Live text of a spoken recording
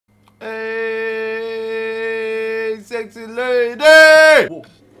sexy lady. Whoa,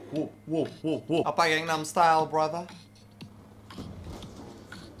 whoa, whoa, whoa, whoa. Apa Gangnam Style, brother?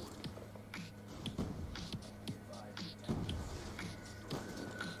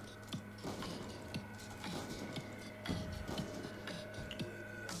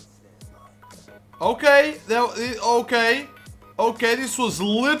 Okay, okay, this was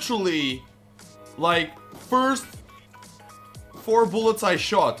literally like first 4 bullets I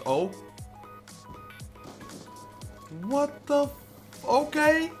shot. Oh, what the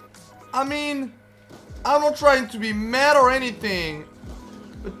okay, I mean, I'm not trying to be mad or anything,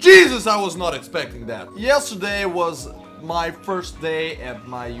 but Jesus, I was not expecting that. Yesterday was my first day at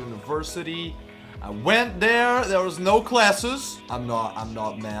my university. I went there was no classes. I'm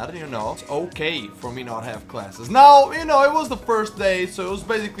not mad, you know. It's okay for me not have classes. Now, you know, it was the first day, so it was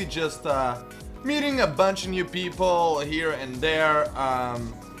basically just meeting a bunch of new people here and there.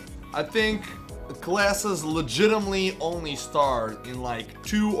 I think classes legitimately only start in like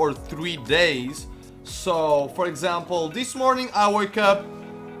 2 or 3 days. So, for example, this morning I wake up,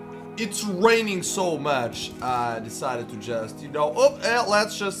 it's raining so much, I decided to just, you know,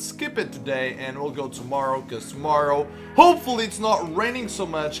 let's just skip it today and we'll go tomorrow, because tomorrow, hopefully it's not raining so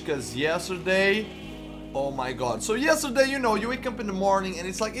much, because yesterday, oh my god. So yesterday, you know, you wake up in the morning and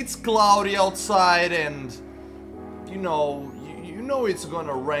it's like, it's cloudy outside and, you know it's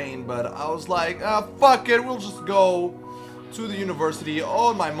gonna rain, but I was like, fuck it, we'll just go to the university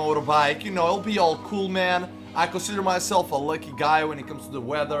on my motorbike, you know, it'll be all cool, man. I consider myself a lucky guy when it comes to the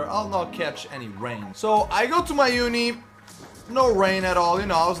weather. I'll not catch any rain. So I go to my uni, no rain at all, you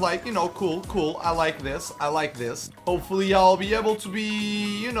know, I was like, you know, cool, I like this. Hopefully I'll be able to be,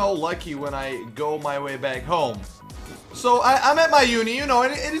 you know, lucky when I go my way back home. So I'm at my uni, you know,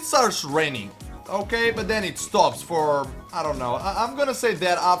 and it starts raining, okay, but then it stops for, I don't know, I'm gonna say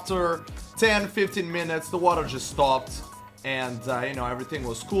that after 10-15 minutes, the water just stopped. And, you know, everything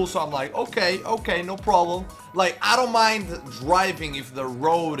was cool, so I'm like, okay, no problem. Like, I don't mind driving if the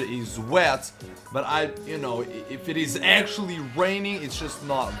road is wet, but you know, if it is actually raining, it's just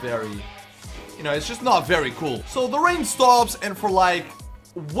not very, you know, it's just not very cool. So the rain stops, and for like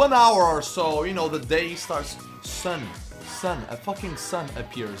 1 hour or so, you know, the day starts, a fucking sun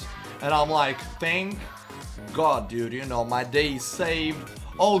appears. And I'm like, thank God, dude, you know, my day is saved.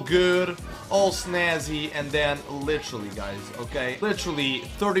 All good, all snazzy, and then literally, guys, okay, literally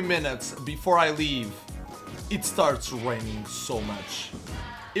 30 minutes before I leave, it starts raining so much.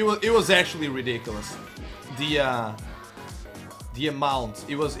 It was actually ridiculous. The amount,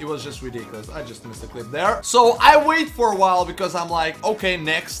 it was just ridiculous. I just missed the clip there. So I wait for a while because I'm like, okay,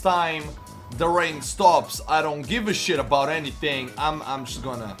 next time the rain stops, I don't give a shit about anything. I'm just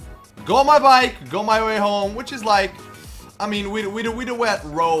gonna go on my bike, go my way home, which is like, I mean, with a wet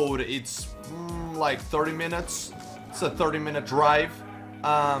road, it's like 30 minutes. It's a 30-minute drive.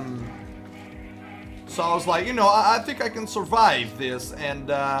 So I was like, you know, I think I can survive this and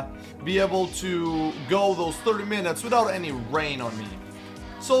be able to go those 30 minutes without any rain on me.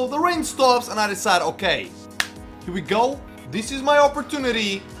 So the rain stops and I decide, okay, here we go. This is my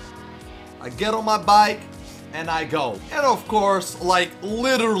opportunity. I get on my bike and I go. And of course, like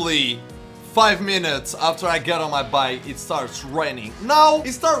literally 5 minutes after I get on my bike, it starts raining. Now,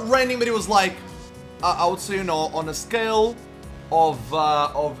 it started raining, but it was like, I would say, you know, on a scale of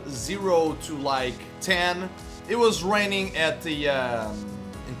 0 to like 10, it was raining at the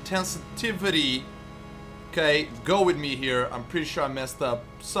intensity, okay, go with me here, I'm pretty sure I messed up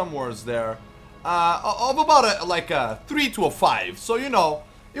some words there, of about like a 3 to a 5, so, you know,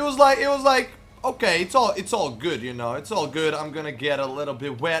 it was like, okay, it's all good, you know, it's all good. I'm gonna get a little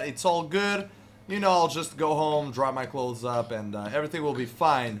bit wet, it's all good. You know, I'll just go home, dry my clothes up, and everything will be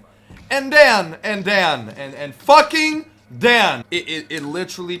fine. And fucking then, it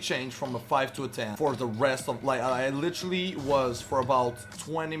literally changed from a 5 to a 10 for the rest of, like, I literally was for about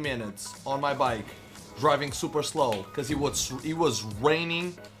 20 minutes on my bike, driving super slow, because it was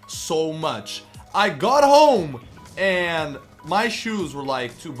raining so much. I got home, and my shoes were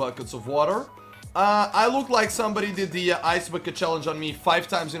like 2 buckets of water. I looked like somebody did the ice bucket challenge on me 5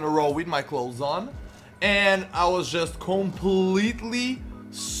 times in a row with my clothes on. And I was just completely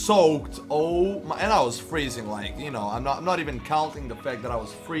soaked. Oh my, and I was freezing, like, you know, I'm not even counting the fact that I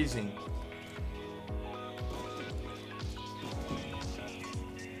was freezing.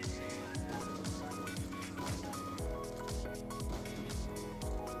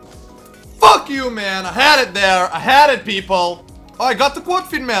 Fuck you, man. I had it there. I had it, people. Oh, I got the quad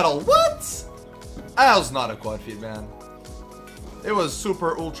feed medal. What? That was not a quad feed, man. It was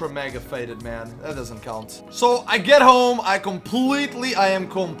super ultra mega faded, man. That doesn't count. So I get home. I am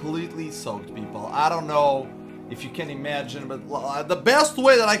completely soaked, people. I don't know if you can imagine, but the best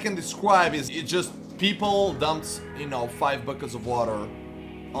way that I can describe is it just people dumped, you know, 5 buckets of water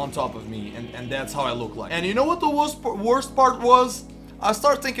on top of me, and that's how I look like. And you know what the worst part was? I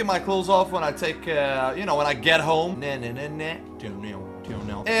start taking my clothes off when I take, you know, when I get home. And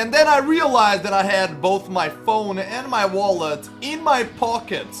then I realized that I had both my phone and my wallet in my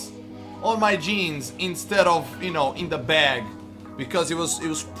pockets on my jeans instead of, you know, in the bag. Because it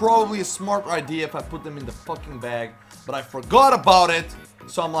was probably a smart idea if I put them in the fucking bag. But I forgot about it.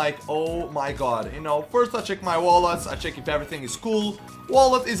 So I'm like, oh my god. You know, first I check my wallets. I check if everything is cool.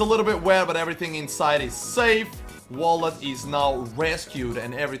 Wallet is a little bit wet, but everything inside is safe. Wallet is now rescued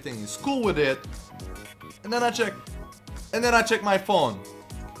and everything is cool with it. And then I check my phone.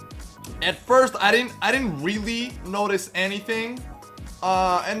 At first I didn't really notice anything.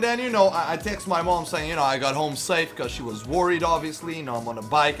 And then, you know, I text my mom saying, you know, I got home safe because she was worried, obviously. You know, I'm on a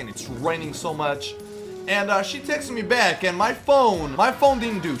bike and it's raining so much. And she texted me back, and my phone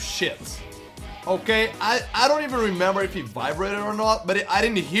didn't do shit. Okay, I don't even remember if it vibrated or not, but I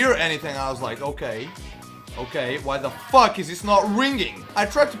didn't hear anything. I was like, okay, why the fuck is this not ringing? I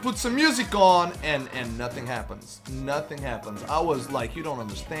tried to put some music on, and nothing happens. Nothing happens. I was like, you don't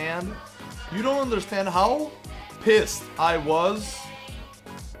understand? You don't understand how pissed I was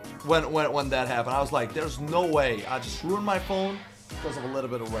when that happened. I was like, there's no way. I just ruined my phone because of a little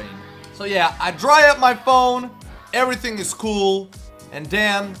bit of rain. So yeah, I dry up my phone, everything is cool, and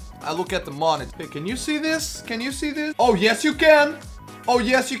then I look at the monitor. Hey, can you see this? Can you see this? Oh, yes you can! Oh,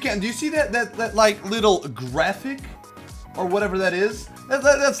 yes you can. Do you see that like little graphic? Or whatever that is?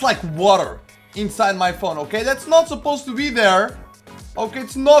 That's like water inside my phone, okay? That's not supposed to be there. Okay,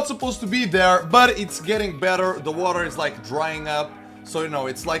 it's not supposed to be there, but it's getting better. The water is like drying up, so you know,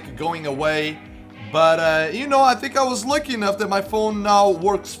 it's like going away. But, you know, I think I was lucky enough that my phone now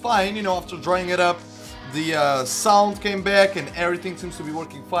works fine. You know, after drying it up, the sound came back and everything seems to be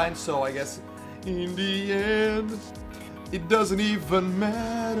working fine. So I guess in the end, it doesn't even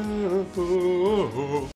matter.